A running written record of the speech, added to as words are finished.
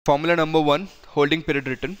Formula number 1, holding period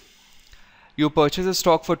return. You purchase a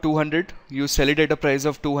stock for 200, you sell it at a price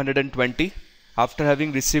of 220 after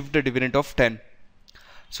having received a dividend of 10.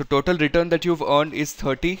 So total return that you've earned is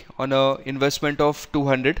 30 on a investment of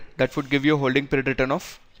 200. That would give you a holding period return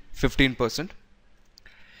of 15%.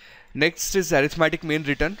 Next is arithmetic mean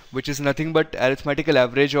return, which is nothing but arithmetical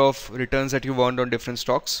average of returns that you've earned on different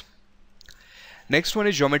stocks. Next one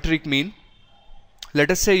is geometric mean. Let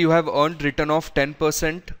us say you have earned return of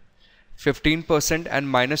 10%, 15% and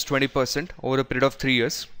minus 20% over a period of 3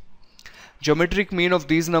 years. Geometric mean of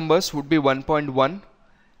these numbers would be 1.1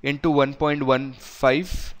 into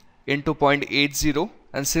 1.15 into 0.80,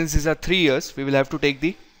 and since these are 3 years, we will have to take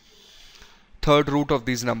the third root of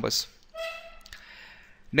these numbers.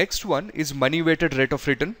 Next one is money weighted rate of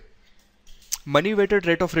return. Money weighted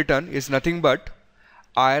rate of return is nothing but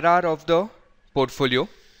IRR of the portfolio,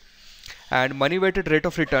 and money weighted rate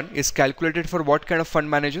of return is calculated for what kind of fund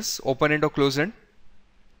managers, open end or closed end?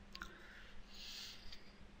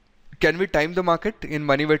 Can we time the market in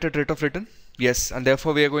money weighted rate of return? Yes, and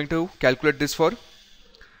therefore we are going to calculate this for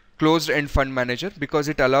closed end fund manager because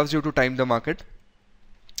it allows you to time the market.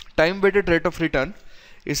 Time weighted rate of return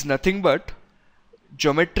is nothing but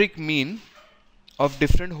geometric mean of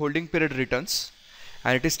different holding period returns,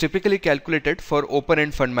 and it is typically calculated for open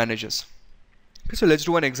end fund managers. Okay, so let's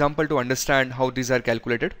do an example to understand how these are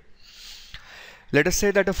calculated. Let us say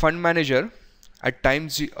that a fund manager at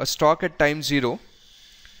a stock at time 0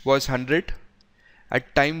 was 100,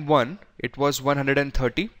 at time 1 it was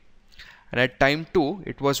 130, and at time 2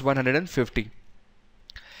 it was 150.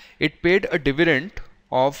 It paid a dividend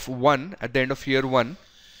of 1 at the end of year 1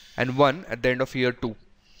 and 1 at the end of year 2.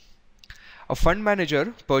 A fund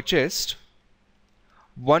manager purchased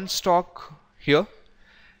one stock here.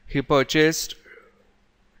 He purchased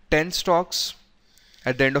 10 stocks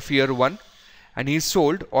at the end of year 1 and he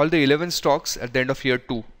sold all the 11 stocks at the end of year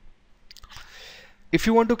 2. If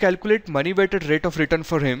you want to calculate money weighted rate of return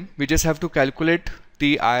for him, we just have to calculate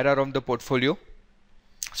the IRR of the portfolio.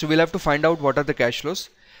 So we'll have to find out what are the cash flows.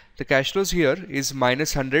 The cash flows here is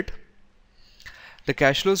minus 100. The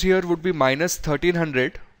cash flows here would be minus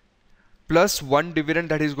 1300 plus one dividend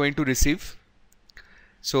that is going to receive.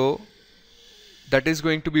 So that is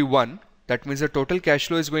going to be 1. That means the total cash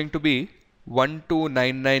flow is going to be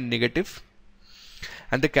 1299 negative.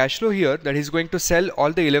 And the cash flow here that he's going to sell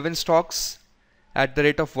all the 11 stocks at the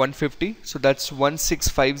rate of 150. So that's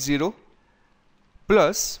 1650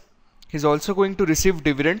 plus he's also going to receive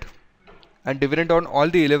dividend, and dividend on all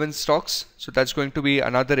the 11 stocks. So that's going to be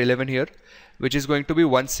another 11 here, which is going to be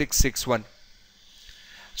 1661.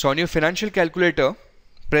 So on your financial calculator,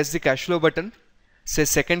 press the cash flow button, say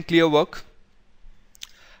second clear work.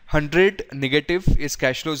 100 negative is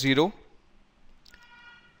cash flow 0.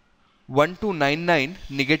 1299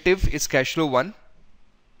 negative is cash flow 1.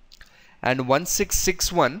 And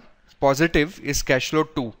 1661 positive is cash flow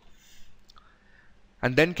 2.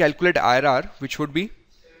 And then calculate IRR, which would be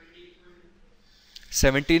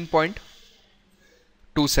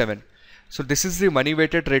 17.27. So this is the money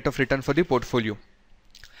weighted rate of return for the portfolio.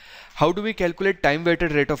 How do we calculate time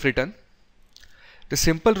weighted rate of return? The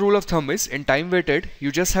simple rule of thumb is, in time weighted,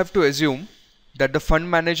 you just have to assume that the fund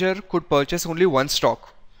manager could purchase only one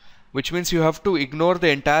stock, which means you have to ignore the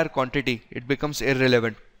entire quantity. It becomes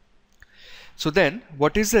irrelevant. So then,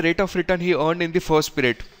 what is the rate of return he earned in the first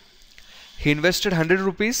period? He invested 100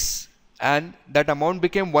 rupees and that amount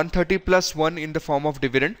became 130 plus 1 in the form of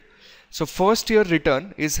dividend. So first year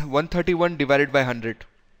return is 131 divided by 100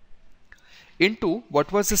 into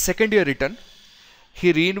what was the second year return.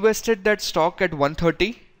 He reinvested that stock at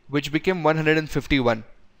 130, which became 151.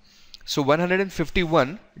 So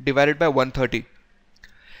 151 divided by 130.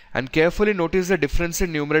 And carefully notice the difference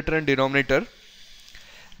in numerator and denominator.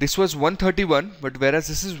 This was 131, but whereas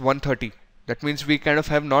this is 130. That means we kind of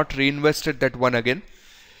have not reinvested that one again.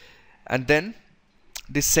 And then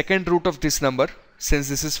the second root of this number, since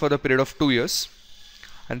this is for the period of 2 years,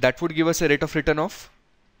 and that would give us a rate of return of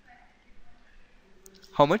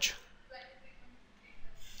how much?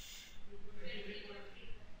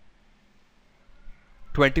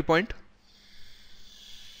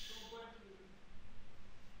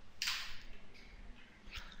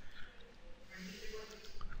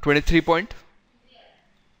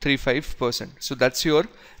 So that's your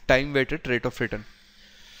time weighted rate of return.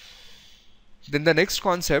 Then the next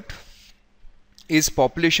concept is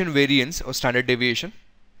population variance or standard deviation.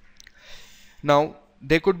 Now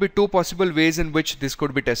there could be two possible ways in which this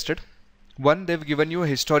could be tested. One, they've given you a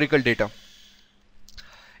historical data.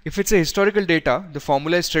 If it's a historical data, the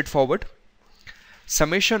formula is straightforward.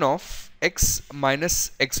 Summation of x minus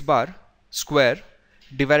x bar square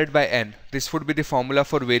divided by n. This would be the formula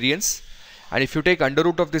for variance, and if you take under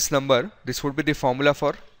root of this number, this would be the formula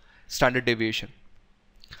for standard deviation.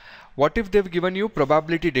 What if they've given you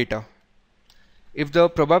probability data? If the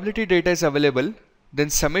probability data is available, then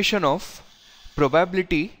summation of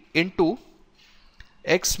probability into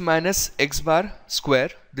x minus x bar square,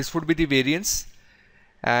 this would be the variance,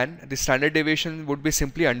 and the standard deviation would be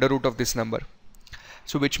simply under root of this number.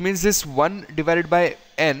 So which means this 1 divided by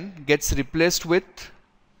n gets replaced with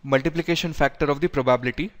multiplication factor of the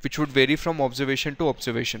probability, which would vary from observation to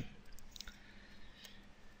observation.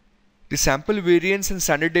 The sample variance and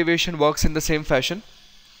standard deviation works in the same fashion.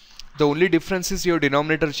 The only difference is your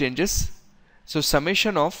denominator changes. So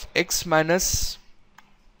summation of x minus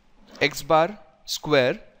x bar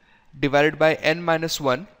square divided by n minus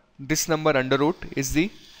 1, this number under root is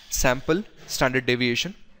the sample standard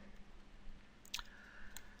deviation.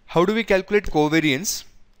 How do we calculate covariance?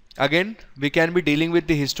 Again, we can be dealing with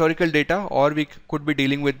the historical data, or we could be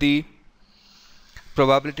dealing with the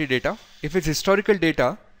probability data. If it's historical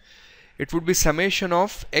data, it would be summation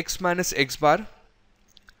of x minus x bar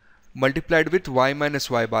multiplied with y minus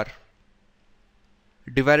y bar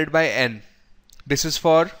divided by n. This is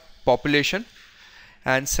for population,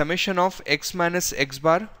 and summation of x minus x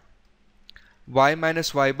bar y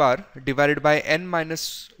minus y bar divided by n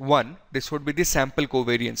minus 1, this would be the sample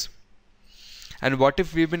covariance. And what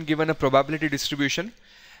if we've been given a probability distribution?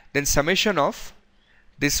 Then summation of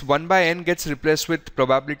this 1 by n gets replaced with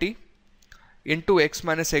probability into x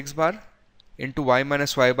minus x bar into y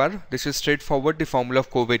minus y bar. This is straightforward the formula of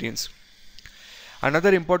covariance.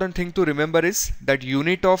 Another important thing to remember is that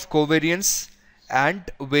unit of covariance and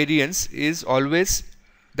variance is always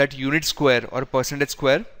that unit square or percentage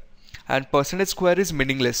square, and percentage square is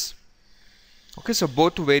meaningless. Okay, so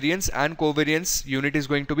both variance and covariance unit is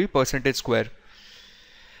going to be percentage square.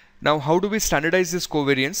 Now how do we standardize this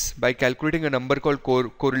covariance? By calculating a number called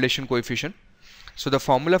correlation coefficient. So the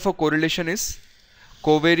formula for correlation is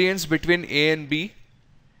covariance between A and B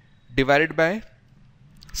divided by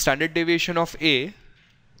standard deviation of A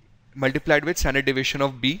multiplied with standard deviation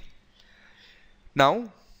of B.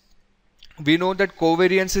 Now we know that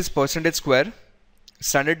covariance is percentage square,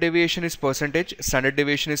 standard deviation is percentage, standard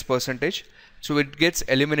deviation is percentage, so it gets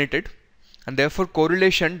eliminated, and therefore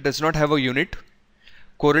correlation does not have a unit.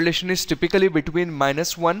 Correlation is typically between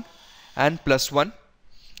 -1 and +1.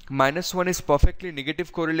 -1 is perfectly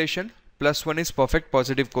negative correlation, +1 is perfect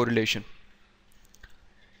positive correlation.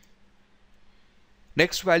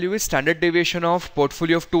 Next value is standard deviation of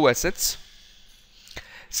portfolio of two assets.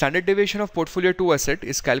 Standard deviation of portfolio 2 asset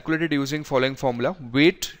is calculated using following formula: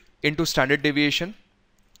 weight into standard deviation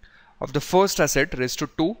of the first asset raised to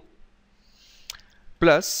 2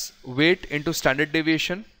 plus weight into standard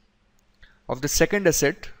deviation of the second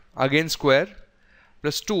asset, again square,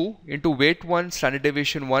 plus 2 into weight 1 standard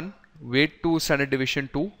deviation 1, weight 2 standard deviation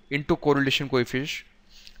 2 into correlation coefficient.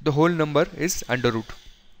 The whole number is under root.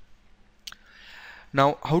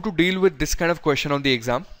 Now how to deal with this kind of question on the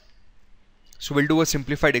exam? So we'll do a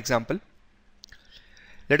simplified example.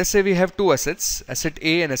 Let us say we have two assets, asset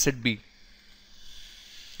A and asset B.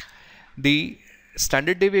 The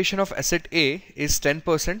standard deviation of asset A is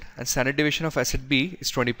 10% and standard deviation of asset B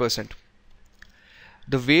is 20%.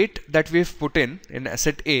 The weight that we've put in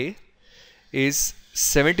asset A is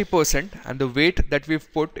 70% and the weight that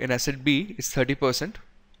we've put in asset B is 30%.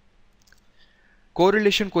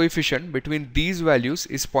 Correlation coefficient between these values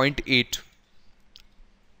is 0.8.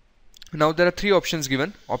 Now there are three options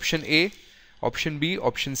given: option A, option B,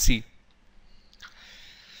 option C.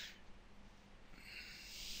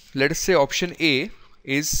 Let us say option A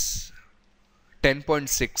is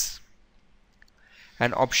 10.6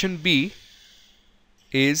 and option B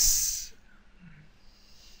is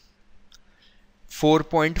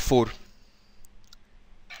 4.4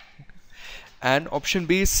 and option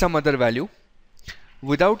B is some other value.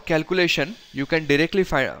 Without calculation, you can directly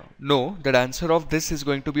know that answer of this is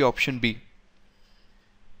going to be option B.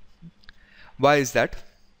 Why is that?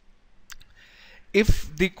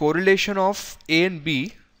 If the correlation of A and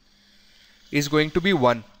B is going to be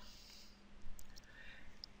 1,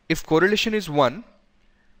 if correlation is 1,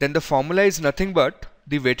 then the formula is nothing but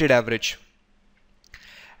the weighted average.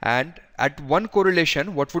 And at one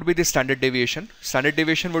correlation, what would be the standard deviation? Standard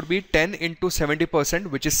deviation would be 10 into 70%,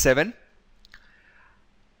 which is 7.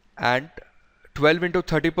 And 12 into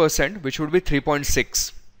 30%, which would be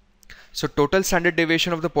 3.6. So total standard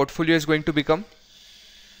deviation of the portfolio is going to become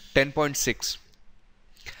 10.6.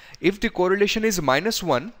 If the correlation is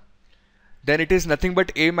 -1, then it is nothing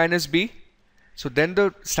but A minus B. So then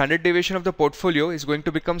the standard deviation of the portfolio is going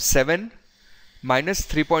to become 7 minus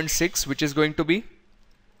 3.6, which is going to be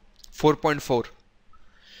 4.4.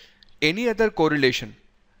 Any other correlation.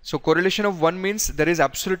 So correlation of 1 means there is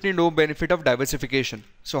absolutely no benefit of diversification.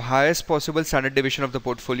 So highest possible standard deviation of the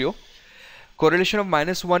portfolio. Correlation of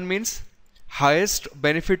 -1 means highest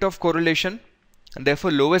benefit of correlation and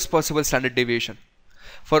therefore lowest possible standard deviation.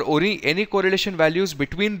 For any correlation values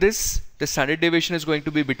between this, the standard deviation is going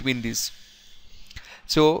to be between these.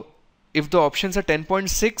 So if the options are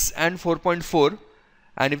 10.6 and 4.4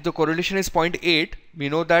 and if the correlation is 0.8, we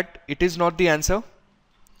know that it is not the answer.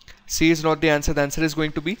 C is not the answer is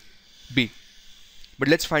going to be B. But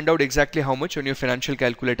let's find out exactly how much on your financial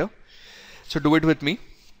calculator. So do it with me.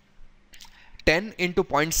 10 into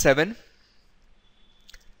 0.7,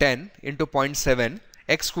 10 into 0.7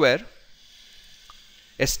 x square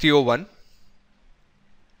STO1,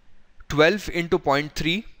 12 into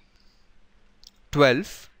 0.3,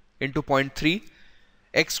 12 into 0.3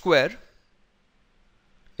 x square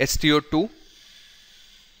STO2,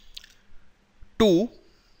 2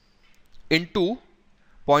 into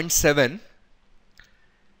 0.7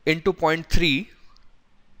 into 0.3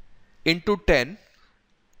 into 10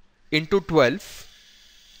 into 12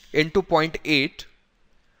 into 0.8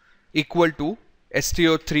 equal to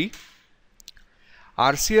STO3,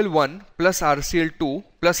 RCL1 plus RCL2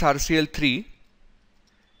 plus RCL3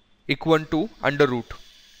 equal to under root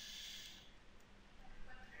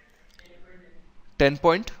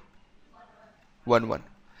 10.11.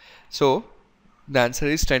 So the answer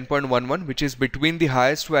is 10.11, which is between the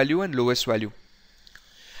highest value and lowest value.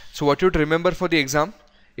 So what you'd remember for the exam,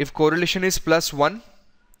 if correlation is +1,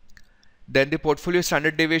 then the portfolio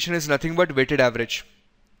standard deviation is nothing but weighted average.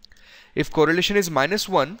 If correlation is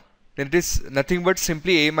 -1, then it is nothing but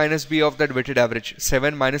simply A minus B of that weighted average,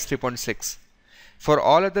 7 minus 3.6. For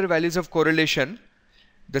all other values of correlation,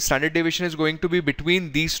 the standard deviation is going to be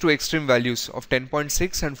between these two extreme values of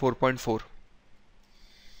 10.6 and 4.4.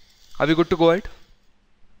 Are we good to go ahead?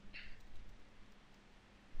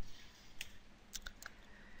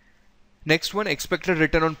 Next one, expected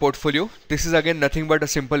return on portfolio. This is again nothing but a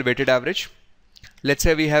simple weighted average. Let's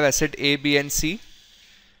say we have asset A, B and C.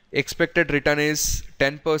 Expected return is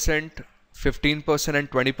 10%, 15%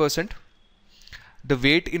 and 20%. The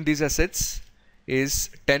weight in these assets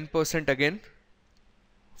is 10% again,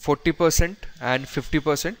 40% and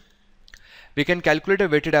 50%. We can calculate a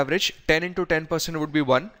weighted average. 10 into 10% would be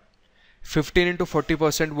 1, 15 into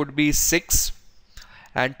 40% would be 6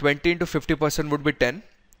 and 20 into 50% would be 10.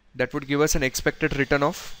 That would give us an expected return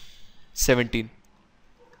of 17,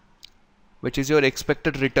 which is your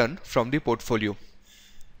expected return from the portfolio.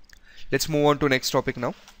 Let's move on to next topic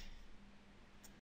now.